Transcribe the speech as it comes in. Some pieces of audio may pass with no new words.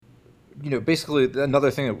basically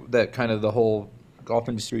another thing that kind of the whole golf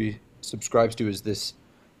industry subscribes to is this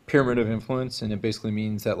pyramid of influence, and it basically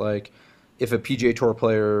means that like if a PGA Tour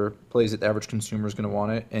player plays it, the average consumer is going to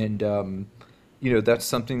want it, and that's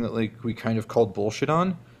something that like we kind of called bullshit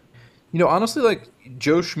on. Honestly, like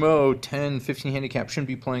Joe Schmo 10, 15 handicap shouldn't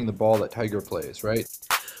be playing the ball that Tiger plays, right?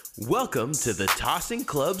 Welcome to the Tossing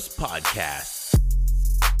Clubs podcast.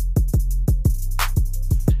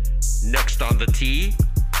 Next on the tee,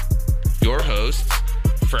 your hosts,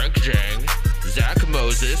 Frank Zhang, Zach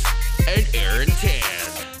Moses, and Aaron Tan.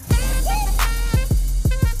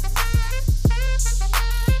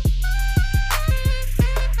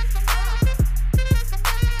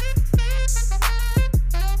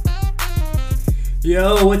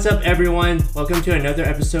 Yo, what's up everyone? Welcome to another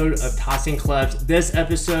episode of Tossing Clubs. This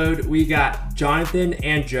episode, we got Jonathan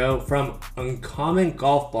and Joe from Uncommon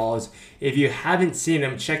Golf Balls. If you haven't seen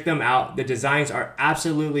them, check them out. The designs are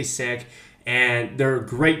absolutely sick and they're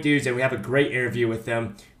great dudes and we have a great interview with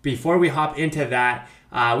them. Before we hop into that,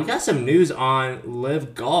 we got some news on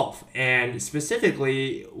Live Golf, and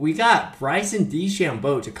specifically, we got Bryson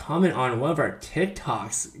DeChambeau to comment on one of our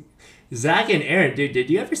TikToks. Zach and Aaron, dude,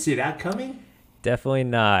 did you ever see that coming? Definitely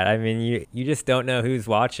not. I mean, you just don't know who's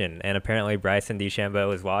watching, and apparently Bryson DeChambeau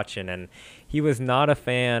was watching, and he was not a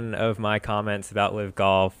fan of my comments about Live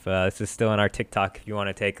Golf. This is still on our TikTok if you want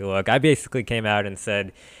to take a look. I basically came out and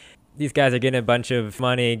said, these guys are getting a bunch of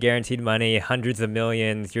money, guaranteed money, hundreds of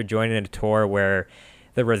millions. You're joining a tour where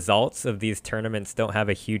the results of these tournaments don't have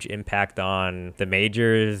a huge impact on the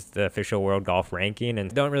majors, the official world golf ranking,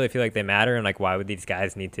 and don't really feel like they matter. And like, why would these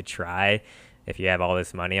guys need to try if you have all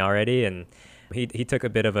this money already? And he took a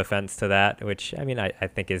bit of offense to that, which I mean, I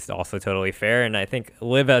think is also totally fair. And I think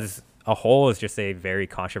Live as a whole is just a very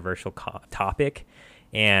controversial topic.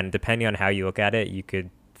 And depending on how you look at it, you could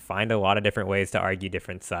find a lot of different ways to argue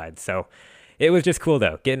different sides. So it was just cool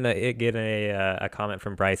though, getting a comment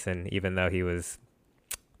from Bryson, even though he was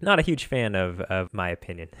not a huge fan of my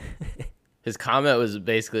opinion. His comment was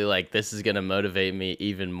basically like, this is going to motivate me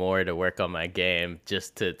even more to work on my game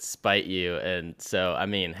just to spite you. And so, I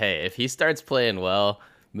mean, hey, if he starts playing well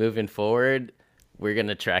moving forward, we're going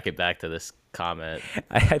to track it back to this comment.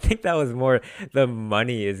 I think that was more the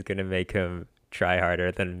money is going to make him try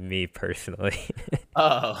harder than me personally.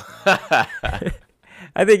 Oh.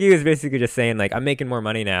 I think he was basically just saying, like, I'm making more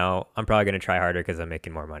money now. I'm probably going to try harder because I'm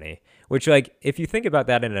making more money. Which, like, if you think about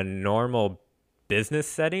that in a normal business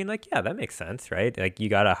setting, like, yeah, that makes sense, right? Like, you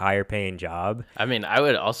got a higher paying job. I mean, I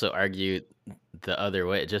would also argue the other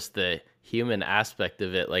way, just the human aspect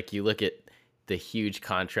of it. Like, you look at the huge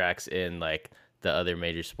contracts in, like, the other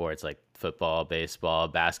major sports, like football, baseball,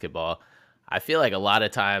 basketball. I feel like a lot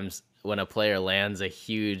of times when a player lands a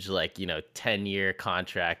huge, like, 10-year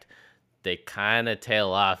contract, they kind of tail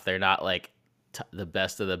off. They're not like the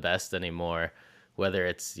best of the best anymore, whether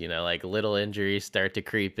it's, like little injuries start to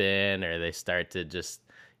creep in or they start to just,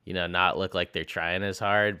 not look like they're trying as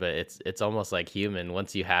hard. But it's almost like human.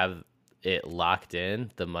 Once you have it locked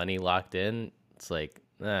in, the money locked in, it's like,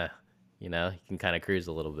 you can kind of cruise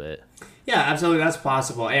a little bit. Yeah, absolutely. That's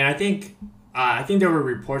possible. And I think there were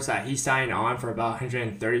reports that he signed on for about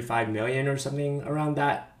 135 million or something around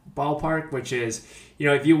that ballpark, which is,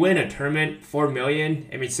 if you win a tournament, 4 million,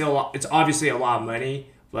 I mean, it's obviously a lot of money,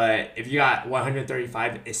 but if you got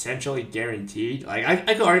 135 essentially guaranteed, like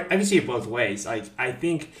I can see it both ways. Like, I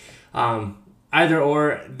think either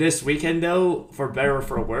or. This weekend though, for better or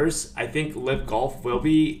for worse, I think Live Golf will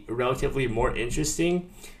be relatively more interesting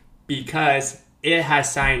because it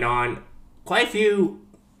has signed on quite a few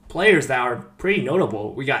players that are pretty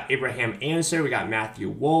notable. We got Abraham Ancer, we got Matthew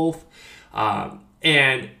Wolff,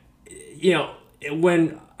 and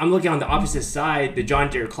when I'm looking on the opposite side, the John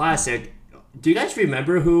Deere Classic, do you guys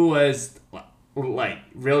remember who was like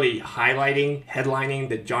really headlining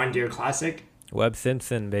the John Deere Classic? Webb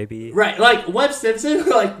Simpson, baby. Right, like Webb Simpson.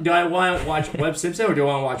 Like, do I want to watch Webb Simpson or do I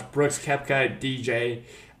want to watch Brooks Koepka, DJ,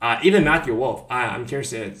 even Matthew Wolff? I'm curious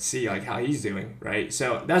to see like how he's doing. Right,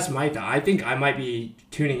 so that's my thought. I think I might be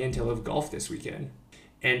tuning into Live Golf this weekend,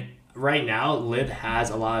 and right now, Liv has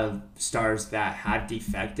a lot of stars that have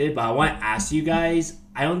defected, but I want to ask you guys,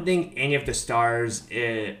 I don't think any of the stars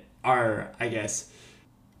are, I guess,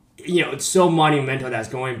 it's so monumental that's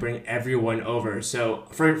going to bring everyone over. So,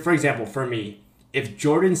 for example, for me, if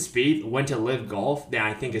Jordan Spieth went to Live Golf, then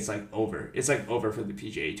I think it's like over. It's like over for the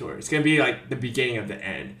PGA Tour. It's going to be like the beginning of the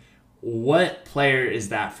end. What player is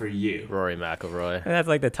that for you? Rory McIlroy. That's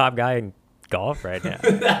like the top guy in golf right now.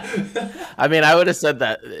 I mean, I would have said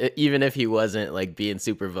that even if he wasn't like being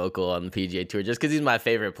super vocal on the PGA Tour, just because he's my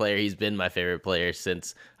favorite player. He's been my favorite player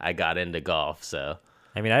since I got into golf. So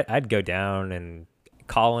I mean, I'd go down and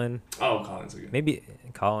Colin, Oh, Collins again. maybe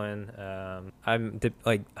Colin.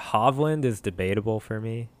 Like Hovland is debatable for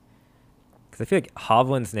me because I feel like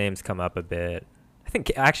Hovland's names come up a bit. I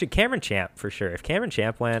think actually Cameron Champ for sure. If Cameron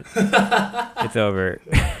Champ went, it's over.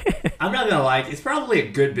 I'm not gonna lie, it's probably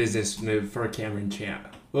a good business move for Cameron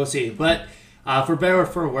Champ. We'll see. But for better or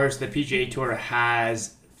for worse, the PGA Tour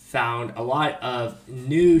has found a lot of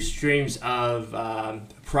new streams of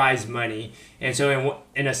prize money, and so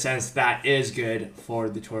in a sense, that is good for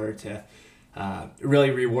the tour to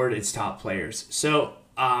really reward its top players. So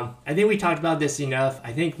I think we talked about this enough.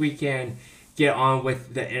 I think we can get on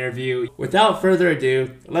with the interview. Without further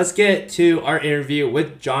ado, let's get to our interview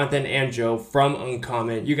with Jonathan and Joe from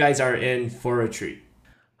Uncommon. You guys are in for a treat.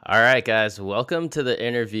 All right, guys, welcome to the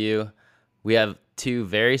interview. We have two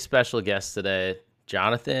very special guests today,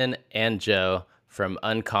 Jonathan and Joe from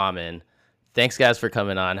Uncommon. Thanks, guys, for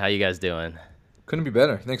coming on. How you guys doing? Couldn't be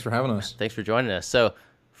better. Thanks for having us. Thanks for joining us. So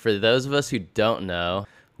for those of us who don't know,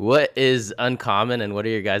 what is Uncommon and what are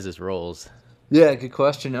your guys' roles? Yeah, good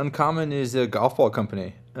question. Uncommon is a golf ball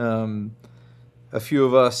company. A few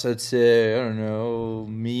of us, I'd say, I don't know,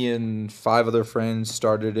 me and 5 other friends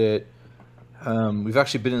started it. We've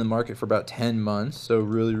actually been in the market for about 10 months, so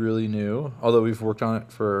really, really new. Although we've worked on it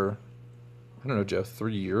for, I don't know, Joe,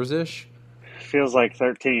 3 years-ish? Feels like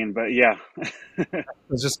 13, but yeah. I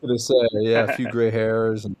was just going to say, yeah, a few gray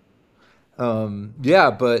hairs. And,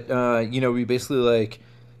 yeah, but, we basically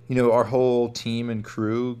our whole team and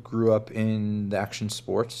crew grew up in the action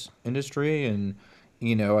sports industry. And,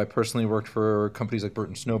 I personally worked for companies like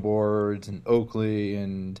Burton Snowboards and Oakley.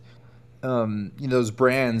 And, those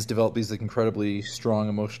brands develop these incredibly strong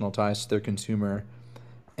emotional ties to their consumer.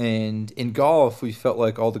 And in golf, we felt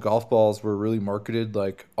like all the golf balls were really marketed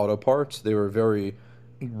like auto parts. They were very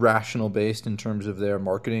rational based in terms of their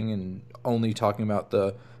marketing and only talking about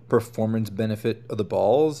the performance benefit of the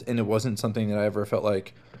balls. And it wasn't something that I ever felt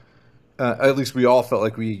like, at least we all felt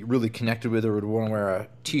like we really connected with or would want to wear a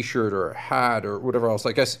T-shirt or a hat or whatever else.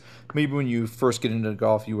 I guess maybe when you first get into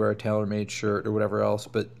golf, you wear a tailor-made shirt or whatever else,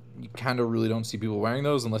 but you kind of really don't see people wearing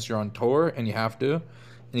those unless you're on tour and you have to, and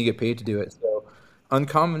you get paid to do it. So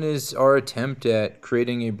Uncommon is our attempt at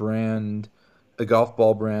creating a brand, a golf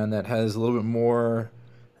ball brand that has a little bit more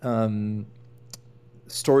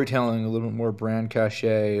storytelling, a little bit more brand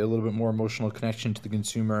cachet, a little bit more emotional connection to the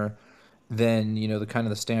consumer than the kind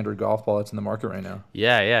of the standard golf ball that's in the market right now.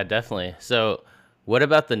 Yeah, definitely. So what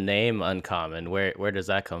about the name Uncommon? Where does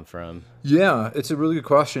that come from? Yeah, it's a really good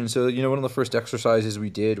question. So, one of the first exercises we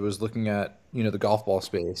did was looking at, the golf ball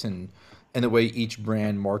space and the way each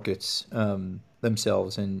brand markets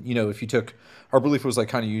themselves. And, if you took, our belief was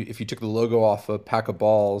if you took the logo off a pack of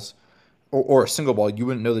balls or a single ball, you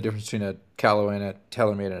wouldn't know the difference between a Callaway and a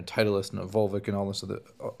TaylorMade and a Titleist and a Volvic and all this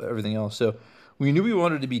everything else. So we knew we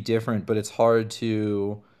wanted to be different, but it's hard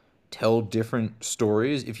to tell different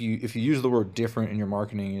stories if you use the word different in your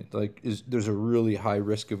marketing. There's a really high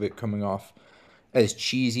risk of it coming off as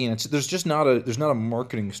cheesy, and there's not a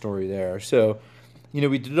marketing story there. So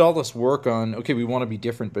we did all this work on, okay, we want to be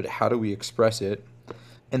different, but how do we express it?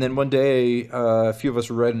 And then one day a few of us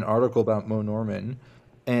read an article about Mo Norman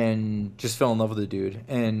and just fell in love with the dude.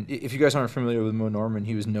 And if you guys aren't familiar with Mo Norman,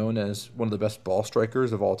 he was known as one of the best ball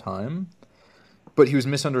strikers of all time. But he was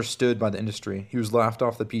misunderstood by the industry. He was laughed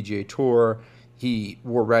off the PGA Tour. He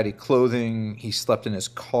wore ratty clothing. He slept in his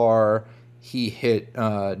car. He hit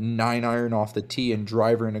 9-iron off the tee and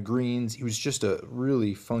driver into greens. He was just a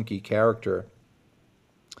really funky character.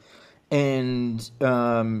 And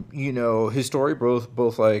his story both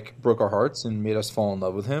broke our hearts and made us fall in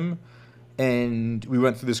love with him. And we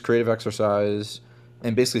went through this creative exercise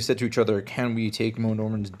and basically said to each other, can we take Mo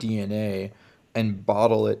Norman's DNA and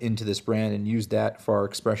bottle it into this brand and use that for our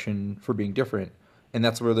expression for being different? And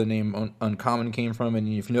that's where the name Uncommon came from. And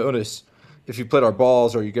if you notice, if you put our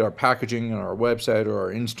balls or you get our packaging on our website or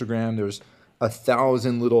our Instagram, there's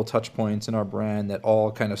 1,000 little touch points in our brand that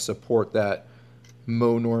all kind of support that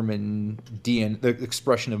Mo Norman DNA, the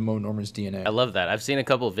expression of Mo Norman's DNA. I love that. I've seen a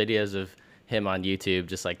couple of videos of him on YouTube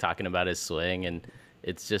just talking about his swing, and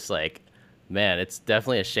it's just man, it's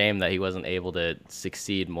definitely a shame that he wasn't able to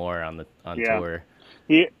succeed more on tour.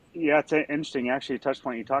 Yeah, it's interesting. Actually, touch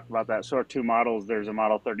point, you talked about that. So our 2 models, there's a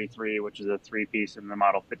Model 33, which is a 3-piece, and the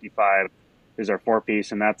Model 55 is our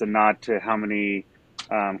 4-piece, and that's a nod to how many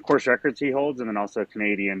course records he holds, and then also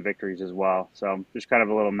Canadian victories as well. So just kind of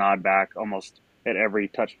a little nod back almost at every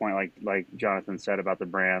touch point, like Jonathan said about the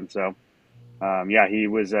brand. So he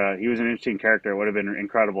was an interesting character. It would have been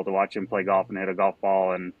incredible to watch him play golf and hit a golf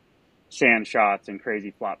ball and sand shots and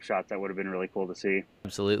crazy flop shots. That would have been really cool to see.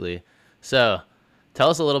 Absolutely. So Tell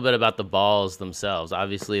us a little bit about the balls themselves.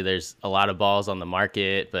 Obviously, there's a lot of balls on the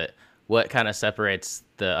market, but what kind of separates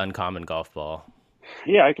the uncommon golf ball?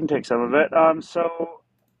 Yeah, I can take some of it. So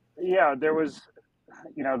yeah, there was,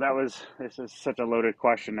 this is such a loaded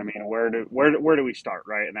question. I mean, where do we start,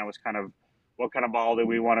 right? And that was kind of, what kind of ball do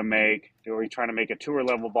we want to make? Are we trying to make a tour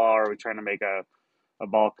level ball? Or are we trying to make a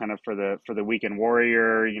ball kind of for the weekend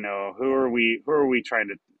warrior? Who are we trying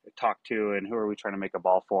to talk to, and who are we trying to make a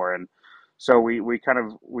ball for? And so we kind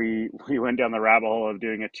of we went down the rabbit hole of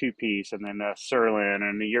doing a two piece, and then a Surlyn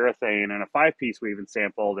and a urethane and a five piece we even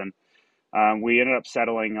sampled, and we ended up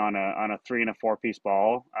settling on a three and a four piece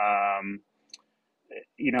ball.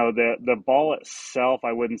 The ball itself,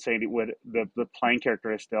 I wouldn't say it would, the playing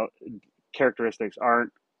characteristics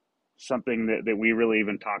aren't something that we really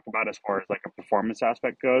even talk about as far as like a performance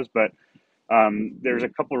aspect goes. But there's a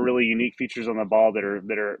couple really unique features on the ball that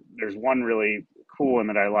are there's one really cool one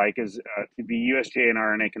that I like is to be USGA and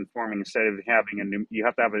RNA conforming. Instead of having you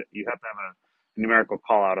have to have a numerical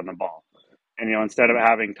call out on the ball. And instead of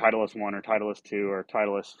having Titleist 1 or Titleist 2 or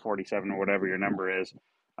Titleist 47 or whatever your number is,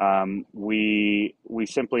 we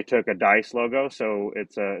simply took a dice logo, so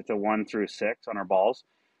it's a 1 through 6 on our balls,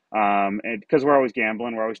 and because we're always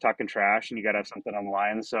gambling, we're always talking trash, and you got to have something on the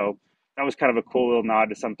line. So that was kind of a cool little nod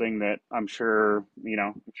to something that I'm sure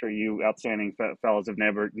you outstanding fellas have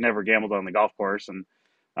never gambled on the golf course, and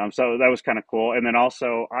so that was kind of cool. And then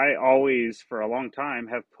also, I always for a long time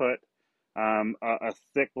have put a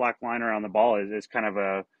thick black line around the ball is kind of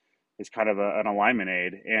an alignment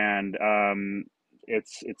aid, and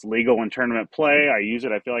it's legal in tournament play. I use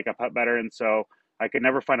it. I feel like I putt better, and so I could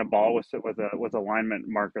never find a ball with alignment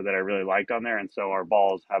marker that I really liked on there, and so our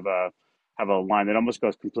balls have a line that almost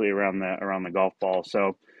goes completely around the golf ball.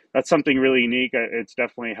 So that's something really unique. It's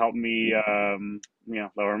definitely helped me,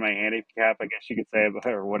 lower my handicap, I guess you could say,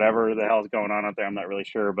 or whatever the hell is going on out there. I'm not really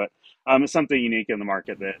sure, but it's something unique in the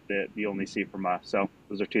market that you only see from us. So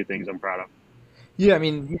those are two things I'm proud of. Yeah, I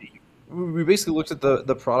mean, we basically looked at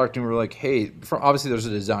the product and we were like, hey, obviously there's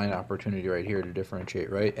a design opportunity right here to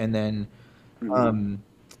differentiate, right? And then, Hmm. um,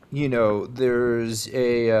 there's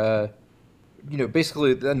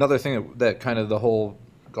basically another thing that kind of the whole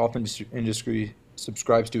golf industry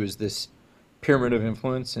subscribes to is this pyramid of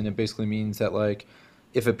influence, and it basically means that like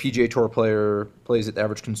if a PGA Tour player plays it, the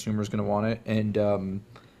average consumer is going to want it, and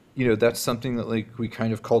that's something that like we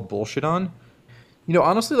kind of called bullshit on.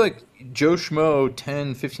 Honestly, like Joe Schmo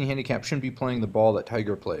 10, 15 handicap shouldn't be playing the ball that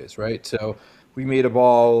Tiger plays, right? So we made a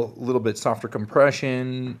ball a little bit softer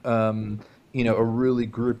compression, a really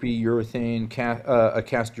grippy a cast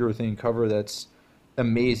urethane cover that's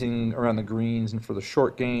amazing around the greens and for the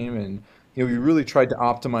short game. And, we really tried to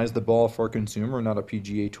optimize the ball for a consumer, not a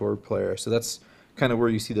PGA Tour player. So that's kind of where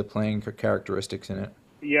you see the playing characteristics in it.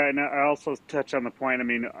 Yeah, and I also touch on the point. I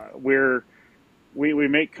mean, we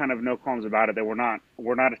make kind of no qualms about it that we're not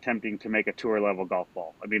attempting to make a tour level golf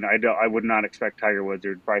ball. I mean, I would not expect Tiger Woods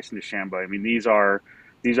or Bryson DeChambeau. I mean, these are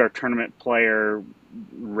tournament player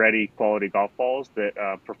ready quality golf balls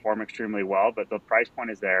that perform extremely well. But the price point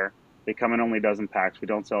is there. They come in only a dozen packs. We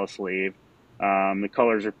don't sell a sleeve. The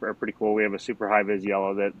colors are pretty cool. We have a super high vis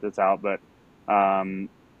yellow that's out, but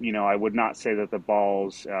I would not say that the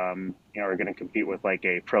balls are going to compete with like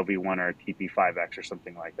a Pro V1 or a TP5X or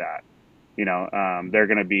something like that. They're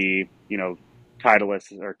going to be,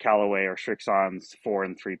 Titleist or Callaway or Strixon's 4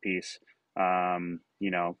 and 3 piece, lower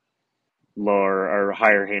or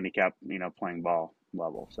higher handicap, playing ball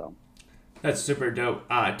level. So That's super dope.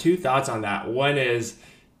 Two thoughts on that. One is,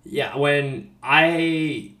 yeah, when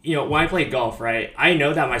I play golf, right, I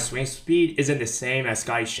know that my swing speed isn't the same as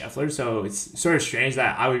Scotty Scheffler, so it's sort of strange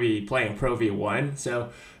that I would be playing Pro V1. So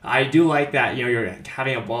I do like that, you're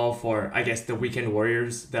having a ball for, I guess, the weekend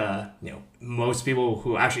warriors, most people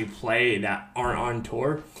who actually play that aren't on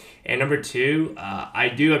tour. And number two, I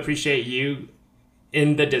do appreciate you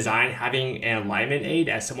in the design having an alignment aid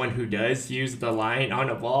as someone who does use the line on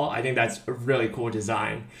a ball. I think that's a really cool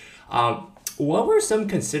design. What were some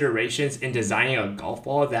considerations in designing a golf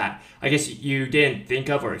ball that I guess you didn't think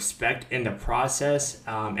of or expect in the process,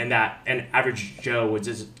 and that an average Joe would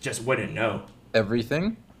just wouldn't know?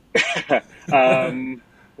 Everything.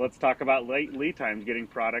 let's talk about lead times getting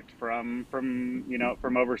product from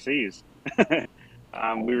overseas.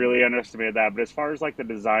 We really underestimated that. But as far as like the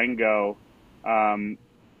design go, I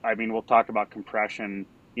mean, we'll talk about compression.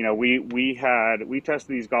 We tested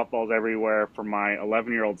these golf balls everywhere from my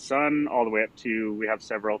 11-year-old son all the way up to, we have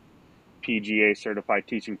several PGA certified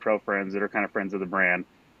teaching pro friends that are kind of friends of the brand.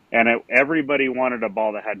 And everybody wanted a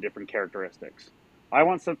ball that had different characteristics. I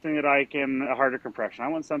want something that a harder compression. I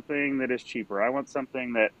want something that is cheaper. I want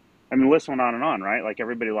something that I mean, the list went on, right? Like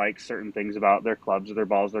everybody likes certain things about their clubs or their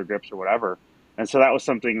balls, their grips or whatever. And so that was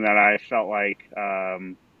something that I felt like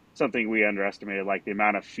something we underestimated, like the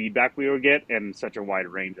amount of feedback we would get and such a wide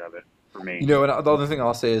range of it for me. And the other thing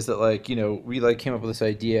I'll say is that like, we like came up with this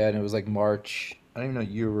idea and it was like March. I don't even know what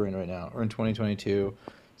year we're in right now. We're in 2022.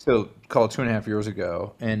 So call it 2.5 years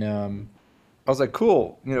ago. And I was like,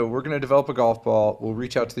 cool, we're gonna develop a golf ball. We'll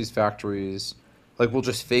reach out to these factories. Like we'll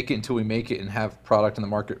just fake it until we make it and have product in the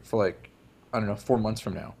market for like, I don't know, 4 months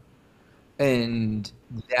from now. And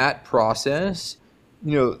that process,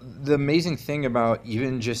 the amazing thing about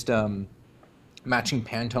even just matching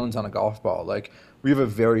Pantones on a golf ball. Like we have a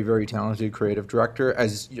very, very talented creative director.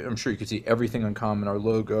 As I'm sure you could see, everything Uncommon, our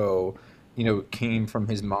logo, came from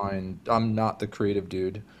his mind. I'm not the creative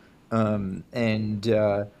dude, um, and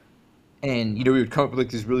uh, and we would come up with like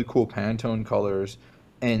these really cool Pantone colors,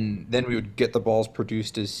 and then we would get the balls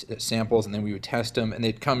produced as samples, and then we would test them, and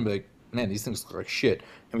they'd come like, man, these things look like shit,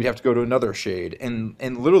 and we'd have to go to another shade, and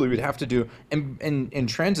literally we'd have to do and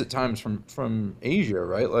transit times from Asia,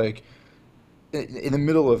 right? Like in the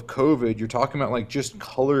middle of COVID, you're talking about like just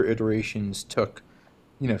color iterations took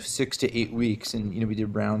 6 to 8 weeks, and we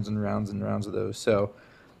did rounds and rounds and rounds of those. So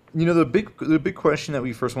the big question that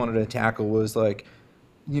we first wanted to tackle was like,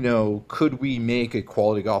 could we make a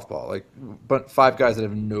quality golf ball? Like, but five guys that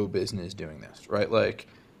have no business doing this, right? Like,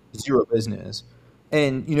 zero business.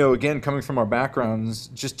 And again, coming from our backgrounds,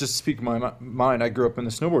 just to speak my mind, I grew up in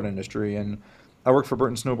the snowboard industry, and I worked for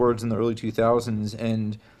Burton Snowboards in the early 2000s,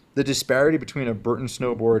 and the disparity between a Burton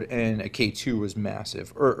snowboard and a K2 was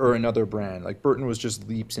massive, or another brand. Like Burton was just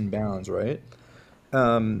leaps and bounds, right?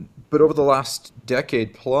 But over the last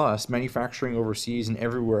decade plus, manufacturing overseas and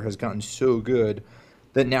everywhere has gotten so good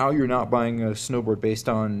that now you're not buying a snowboard based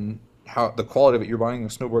on how the quality of it. You're buying a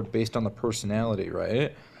snowboard based on the personality,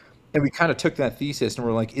 right? And we kind of took that thesis and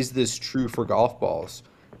we're like, is this true for golf balls?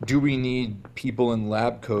 Do we need people in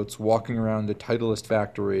lab coats walking around the Titleist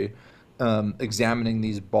factory, examining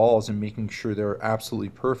these balls and making sure they're absolutely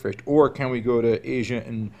perfect? Or can we go to Asia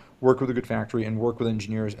and work with a good factory and work with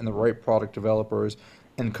engineers and the right product developers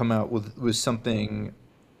and come out with something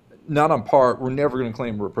not on par? We're never going to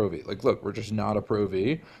claim we're a Pro V. Like, look, we're just not a Pro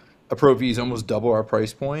V. A Pro V is almost double our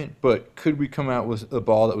price point, but could we come out with a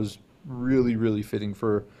ball that was really, really fitting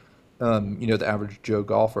for, the average Joe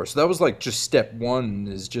golfer? So that was like just step one,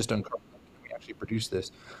 is just uncovering, can we actually produce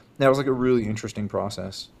this? That was like a really interesting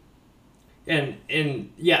process.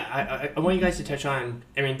 And yeah, I want you guys to touch on.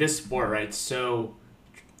 I mean, this sport, right? So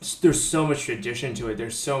there's so much tradition to it.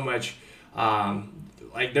 There's so much,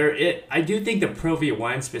 like there. I do think the Pro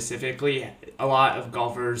V1 specifically, a lot of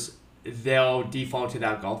golfers, they'll default to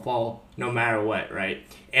that golf ball no matter what, right?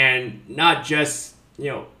 And not just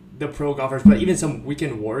the pro golfers, but even some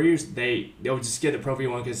weekend warriors, they'll just get the Pro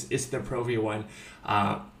V1 because it's the Pro V1.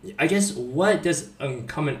 I guess, what does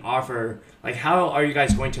Uncommon offer? Like, how are you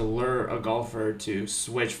guys going to lure a golfer to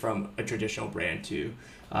switch from a traditional brand to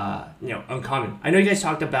Uncommon? I know you guys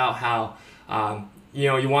talked about how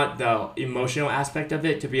you want the emotional aspect of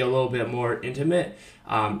it to be a little bit more intimate.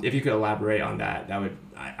 If you could elaborate on that,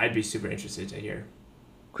 I'd be super interested to hear.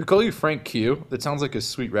 Could we call you Frank Q? That sounds like a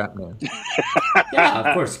sweet rap name. Yeah,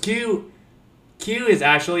 of course. Q is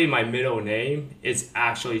actually my middle name. It's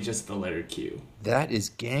actually just the letter Q. That is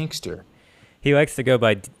gangster. He likes to go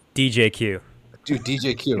by DJ Q. Dude,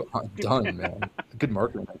 DJ Q, done, man. Good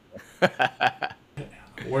marketing.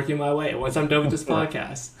 Working my way once I'm done with this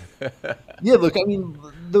podcast. Yeah, look, I mean,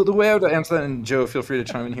 the way I would answer that, and Joe, feel free to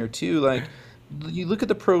chime in here too, like, you look at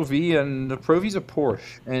the Pro V, and the Pro V's a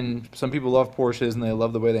Porsche, and some people love Porsches, and they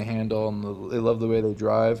love the way they handle, and they love the way they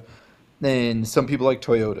drive, and some people like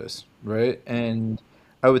Toyotas, right? And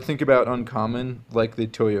I would think about Uncommon like the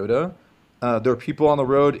Toyota. There are people on the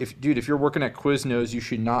road. If you're working at Quiznos, you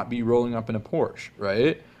should not be rolling up in a Porsche,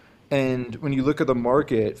 right? And when you look at the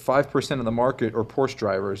market, 5% of the market are Porsche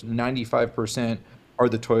drivers, 95% are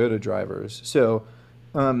the Toyota drivers. So,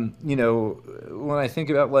 when I think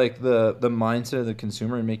about like the mindset of the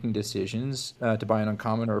consumer and making decisions to buy an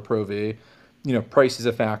Uncommon or a Pro V, price is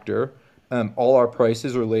a factor. All our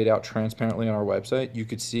prices are laid out transparently on our website. You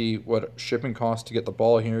could see what shipping costs to get the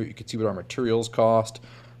ball here. You could see what our materials cost.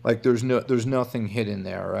 Like there's nothing hidden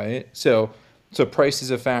there, right? So price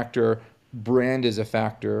is a factor. Brand is a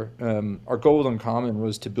factor. Our goal with Uncommon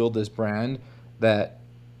was to build this brand that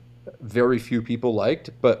very few people liked,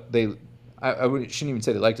 but shouldn't even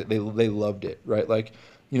say they liked it. They loved it, right? Like,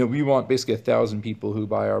 we want basically 1,000 people who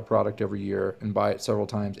buy our product every year and buy it several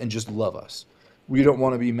times and just love us. We don't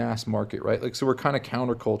want to be mass market, right? Like, so we're kind of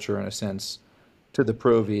counterculture in a sense to the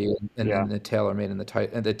Pro V and Yeah. then the TaylorMade and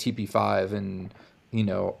the TP5 and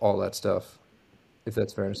all that stuff, if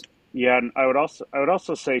that's fair to say. Yeah, and I would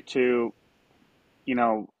also say too, you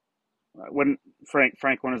know, when Frank,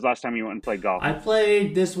 when was the last time you went and played golf? I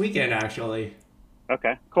played this weekend actually.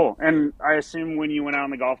 Okay, cool. And I assume when you went out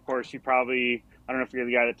on the golf course, you probably, I don't know if you're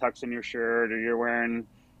the guy that tucks in your shirt or you're wearing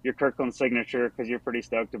your Kirkland signature because you're pretty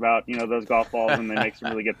stoked about, those golf balls and they make some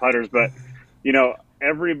really good putters. But,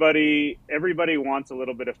 everybody wants a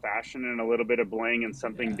little bit of fashion and a little bit of bling and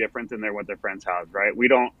something Yeah. different than what their friends have, right? We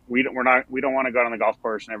don't want to go out on the golf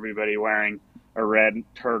course and everybody wearing a red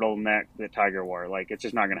turtleneck that Tiger wore. Like, it's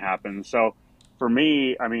just not going to happen. So for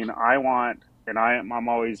me, I mean, I'm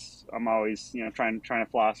always trying to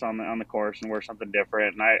floss on the course and wear something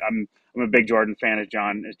different. And I'm a big Jordan fan, as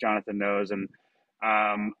Jonathan knows, and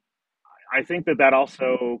um, I think that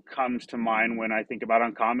also comes to mind when I think about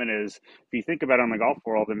Uncommon. Is if you think about it on the golf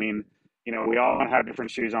world, I mean, we all want to have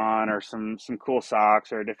different shoes on, or some cool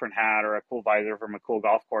socks, or a different hat, or a cool visor from a cool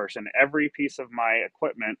golf course. And every piece of my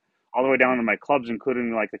equipment, all the way down to my clubs,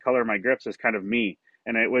 including like the color of my grips, is kind of me.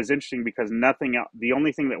 And it was interesting because nothing else, the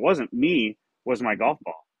only thing that wasn't me was my golf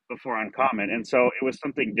ball before Uncommon, and so it was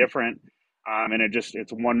something different. And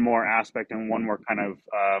it's one more aspect and one more kind of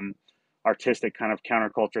artistic kind of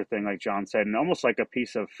counterculture thing, like John said, and almost like a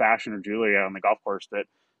piece of fashion or jewelry on the golf course that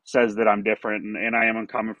says that I'm different and I am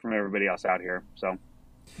uncommon from everybody else out here. So,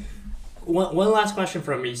 One last question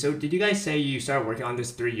from me. So, did you guys say you started working on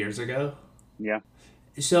this 3 years ago? yeah.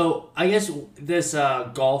 So, I guess this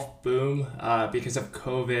golf boom because of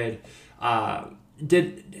COVID, uh,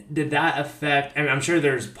 did that affect? I mean, I'm sure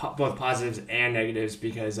there's both positives and negatives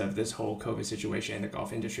because of this whole COVID situation in the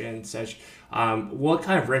golf industry and such. What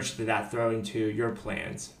kind of wrench did that throw into your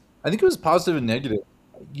plans? I think it was positive and negative.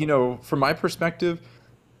 From my perspective,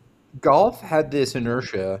 golf had this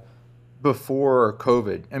inertia before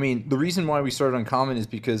COVID. I mean, the reason why we started Uncommon is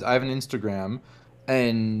because I have an Instagram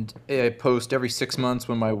and I post every 6 months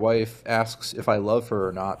when my wife asks if I love her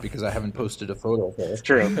or not because I haven't posted a photo of her. It's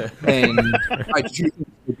true. And I choose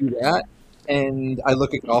to do that. And I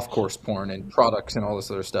look at golf course porn and products and all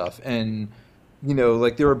this other stuff. And,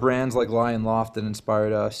 like there were brands like Lion Loft that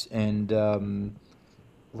inspired us. And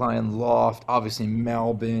Lion Loft, obviously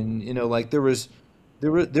Melbourne. Like there was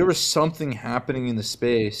something happening in the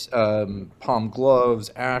space. Palm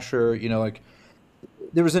Gloves, Asher. Like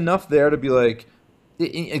there was enough there to be like,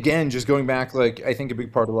 again, just going back. Like I think a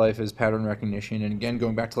big part of life is pattern recognition, and again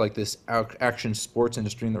going back to like this action sports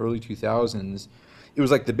industry in the early 2000s. It was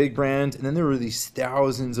like the big brands, and then there were these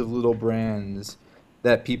thousands of little brands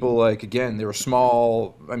that people like. Again, they were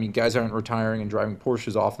small. I mean, guys aren't retiring and driving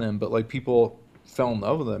Porsches off them, but like people fell in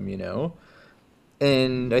love with them.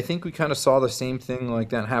 And I think we kind of saw the same thing like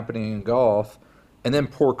that happening in golf, and then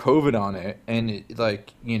pour COVID on it, and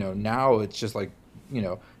like now it's just like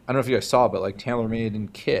I don't know if you guys saw, but like TaylorMade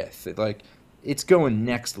and Kith, it's going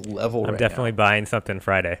next level I'm right definitely now. buying something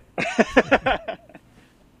Friday.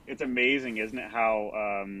 It's amazing, isn't it,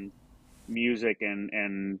 how music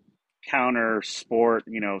and counter sport,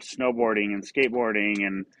 snowboarding and skateboarding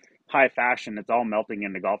and high fashion, it's all melting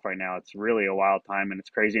into golf right now. It's really a wild time and it's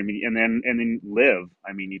crazy. I mean, and then live.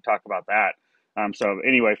 I mean, you talk about that. So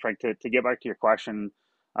anyway, Frank, to get back to your question,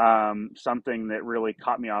 something that really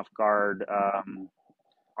caught me off guard.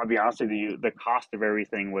 I'll be honest with you, the cost of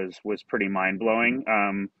everything was pretty mind blowing.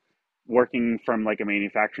 Working from like a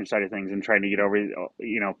manufacturing side of things and trying to get over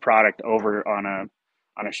product over on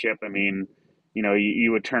a ship. I mean,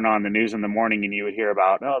 you would turn on the news in the morning and you would hear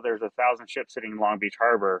about, oh, there's 1,000 ships sitting in Long Beach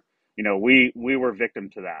Harbor. We were victim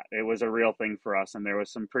to that. It was a real thing for us, and there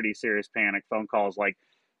was some pretty serious panic phone calls like,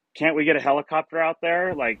 can't we get a helicopter out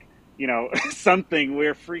there, like, something.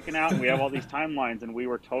 We're freaking out and we have all these timelines, and we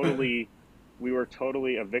were totally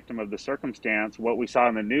a victim of the circumstance. What we saw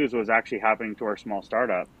in the news was actually happening to our small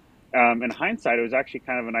startup. In hindsight, it was actually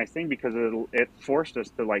kind of a nice thing because it forced us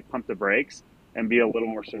to like pump the brakes and be a little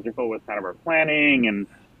more surgical with kind of our planning and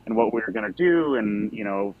what we were going to do, and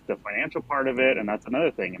the financial part of it. And that's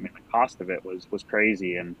another thing. I mean, the cost of it was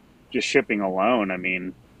crazy, and just shipping alone. I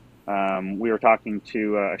mean, we were talking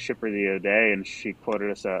to a shipper the other day, and she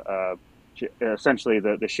quoted us essentially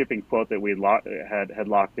the shipping quote that had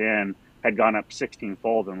locked in had gone up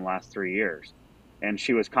 16-fold in the last 3 years. And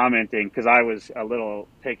she was commenting, because I was a little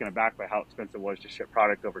taken aback by how expensive it was to ship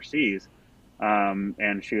product overseas.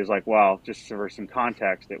 And she was like, well, just for some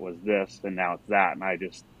context, it was this and now it's that. And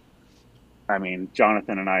I mean,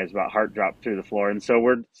 Jonathan and I's about heart dropped through the floor. And so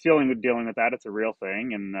we're dealing with that. It's a real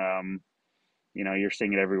thing. And, you're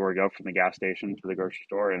seeing it everywhere you go, from the gas station to the grocery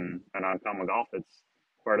store and on Common Golf.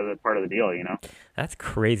 part of the deal, you know. That's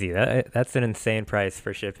crazy. That's an insane price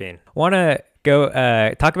for shipping. Want to go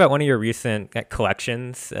talk about one of your recent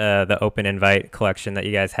collections, the Open Invite collection that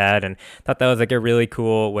you guys had, and thought that was like a really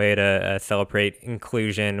cool way to celebrate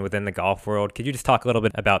inclusion within the golf world. Could you just talk a little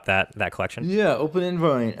bit about that collection? Yeah, open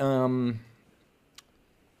invite.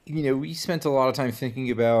 We spent a lot of time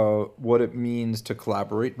thinking about what it means to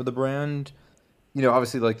collaborate with a brand.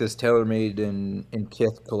 Obviously, like this TaylorMade and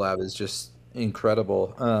Kith collab is just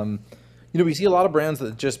incredible. We see a lot of brands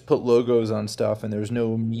that just put logos on stuff and there's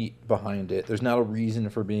no meat behind it. There's not a reason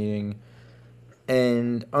for being.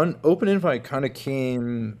 And Open Invite kind of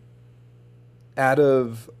came out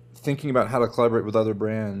of thinking about how to collaborate with other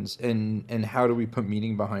brands and how do we put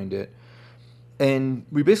meaning behind it. And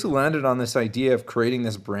we basically landed on this idea of creating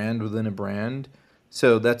this brand within a brand.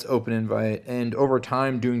 So that's Open Invite. And over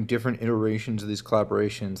time, doing different iterations of these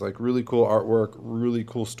collaborations, like really cool artwork, really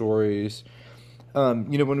cool stories.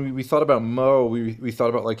 When we thought about Mo, we thought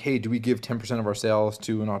about like, hey, do we give 10% of our sales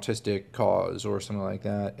to an autistic cause or something like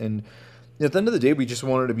that? And at the end of the day, we just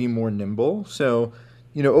wanted to be more nimble. So,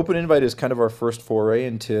 Open Invite is kind of our first foray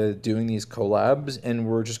into doing these collabs, and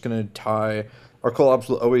we're just going to tie our collabs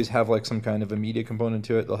will always have like some kind of a media component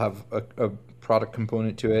to it. They'll have a product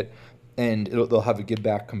component to it, and they'll have a give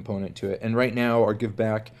back component to it. And right now, our give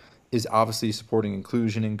back is obviously supporting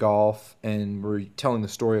inclusion in golf, and we're telling the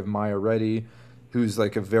story of Maya Reddy, who's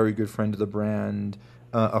like a very good friend of the brand,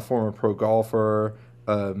 a former pro golfer,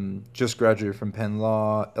 just graduated from Penn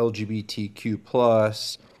Law, LGBTQ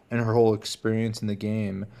plus, and her whole experience in the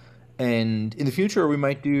game. And in the future, we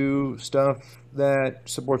might do stuff that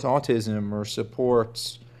supports autism or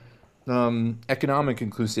supports economic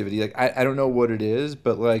inclusivity. Like I don't know what it is,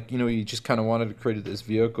 but like you just kind of wanted to create this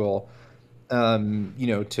vehicle,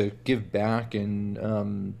 to give back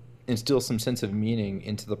and instill some sense of meaning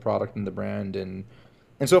into the product and the brand, and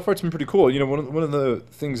so far it's been pretty cool. One of the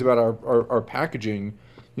things about our packaging,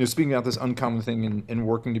 speaking about this uncommon thing and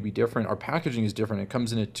working to be different, our packaging is different. It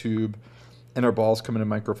comes in a tube, and our balls come in a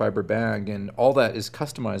microfiber bag, and all that is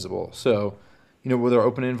customizable. So, with our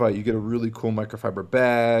Open Invite, you get a really cool microfiber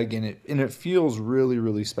bag, and it feels really,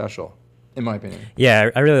 really special, in my opinion. Yeah,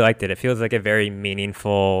 I really liked it. It feels like a very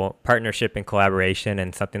meaningful partnership and collaboration,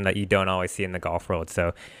 and something that you don't always see in the golf world.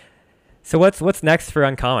 So what's next for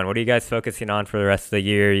Uncommon? What are you guys focusing on for the rest of the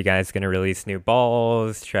year? Are you guys going to release new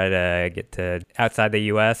balls, try to get to outside the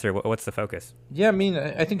U.S., or what's the focus? Yeah, I mean,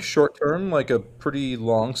 I think short term, like a pretty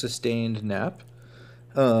long sustained nap.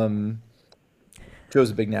 Um,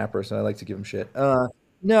 Joe's a big napper, so I like to give him shit.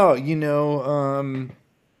 No,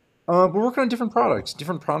 we're working on different products,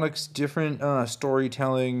 different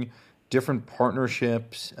storytelling, different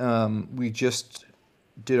partnerships. We just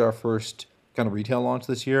did our first kind of retail launch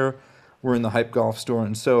this year. We're in the Hype Golf store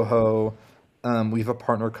in Soho. We have a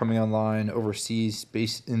partner coming online overseas,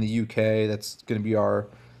 based in the UK. That's going to be our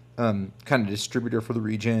kind of distributor for the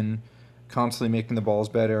region, constantly making the balls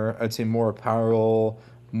better. I'd say more apparel,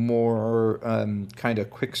 more kind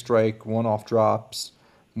of quick strike, one-off drops,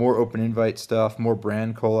 more Open Invite stuff, more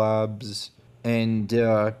brand collabs, and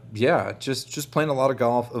yeah, just playing a lot of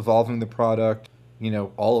golf, evolving the product,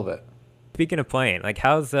 all of it. Speaking of playing, like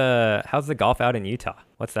how's the golf out in Utah?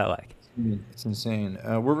 What's that like? It's insane.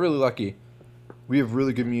 We're really lucky. We have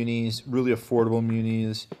really good munis, really affordable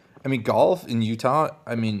munis. I mean, golf in Utah,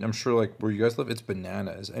 I mean, I'm sure like where you guys live, it's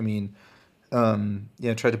bananas. I mean,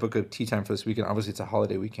 yeah, I tried to book a tee time for this weekend. Obviously, it's a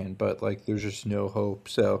holiday weekend, but like there's just no hope.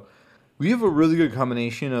 So we have a really good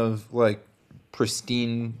combination of like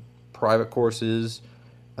pristine private courses,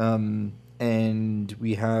 and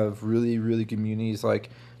we have really, really good munis. Like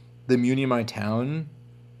the muni in my town,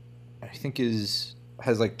 I think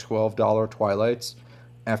has like $12 twilights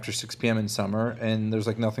after 6 p.m. in summer, and there's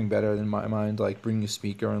like nothing better in my mind like bringing a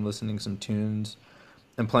speaker and listening to some tunes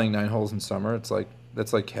and playing 9 holes in summer. It's like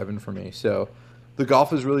that's like heaven for me. So the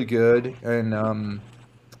golf is really good, and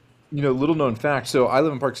little known fact. So I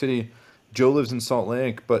live in Park City. Joe lives in Salt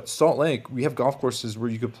Lake, but Salt Lake, we have golf courses where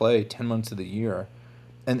you could play 10 months of the year,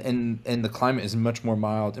 and the climate is much more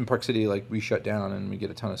mild. In Park City, like we shut down and we get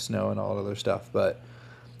a ton of snow and all that other stuff, but.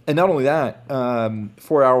 And not only that,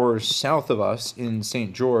 4 hours south of us in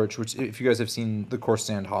St. George, which if you guys have seen the course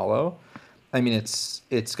Sand Hollow, I mean it's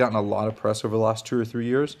gotten a lot of press over the last 2 or 3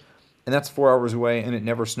 years, and that's 4 hours away, and it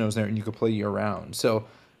never snows there, and you can play year round. So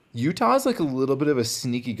Utah is like a little bit of a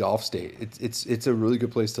sneaky golf state. It's a really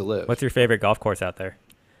good place to live. What's your favorite golf course out there?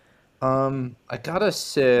 I gotta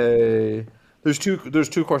say, there's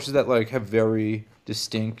two courses that like have very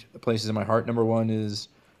distinct places in my heart. Number one is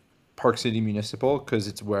Park City Municipal because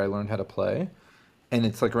it's where I learned how to play, and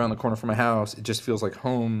it's like around the corner from my house. It just feels like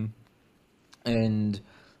home. And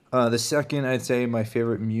the second, I'd say my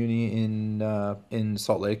favorite muni in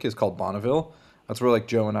Salt Lake is called Bonneville. That's where like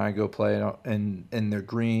Joe and I go play, and they're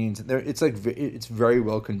greens. It's like it's very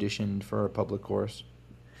well conditioned for a public course.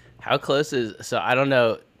 How close is, so I don't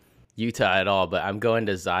know Utah at all, but I'm going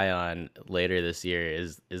to Zion later this year.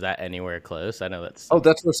 Is that anywhere close? I know that's, Oh,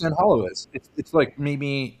 that's where Sand Hollow is. It's like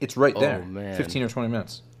maybe it's right oh there, man, 15 or 20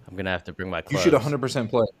 minutes. I'm gonna have to bring my You clothes. should 100%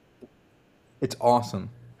 play. It's awesome.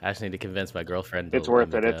 I just need to convince my girlfriend to It's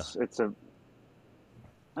worth let it. me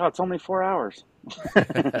It's only 4 hours.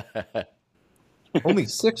 go. Only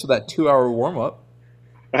 6 for that 2-hour warm up.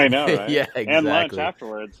 I know, right? Yeah, And lunch exactly.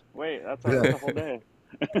 afterwards. Wait, that's a whole day.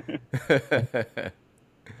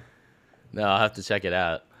 No, I'll have to check it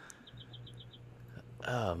out.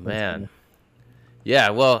 Oh man. Yeah,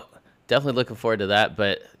 well, definitely looking forward to that.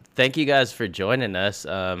 But thank you guys for joining us.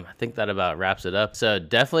 I think that about wraps it up. So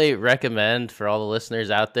definitely recommend for all the listeners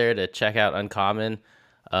out there to check out Uncommon.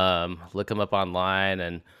 Look them up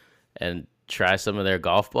online and try some of their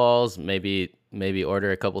golf balls. Maybe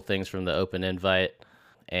order a couple things from the open invite.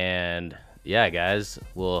 And yeah, guys,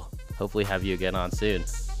 we'll hopefully have you again on soon.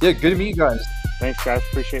 Yeah, good to meet you guys. Thanks, guys.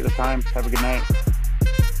 Appreciate the time. Have a good night.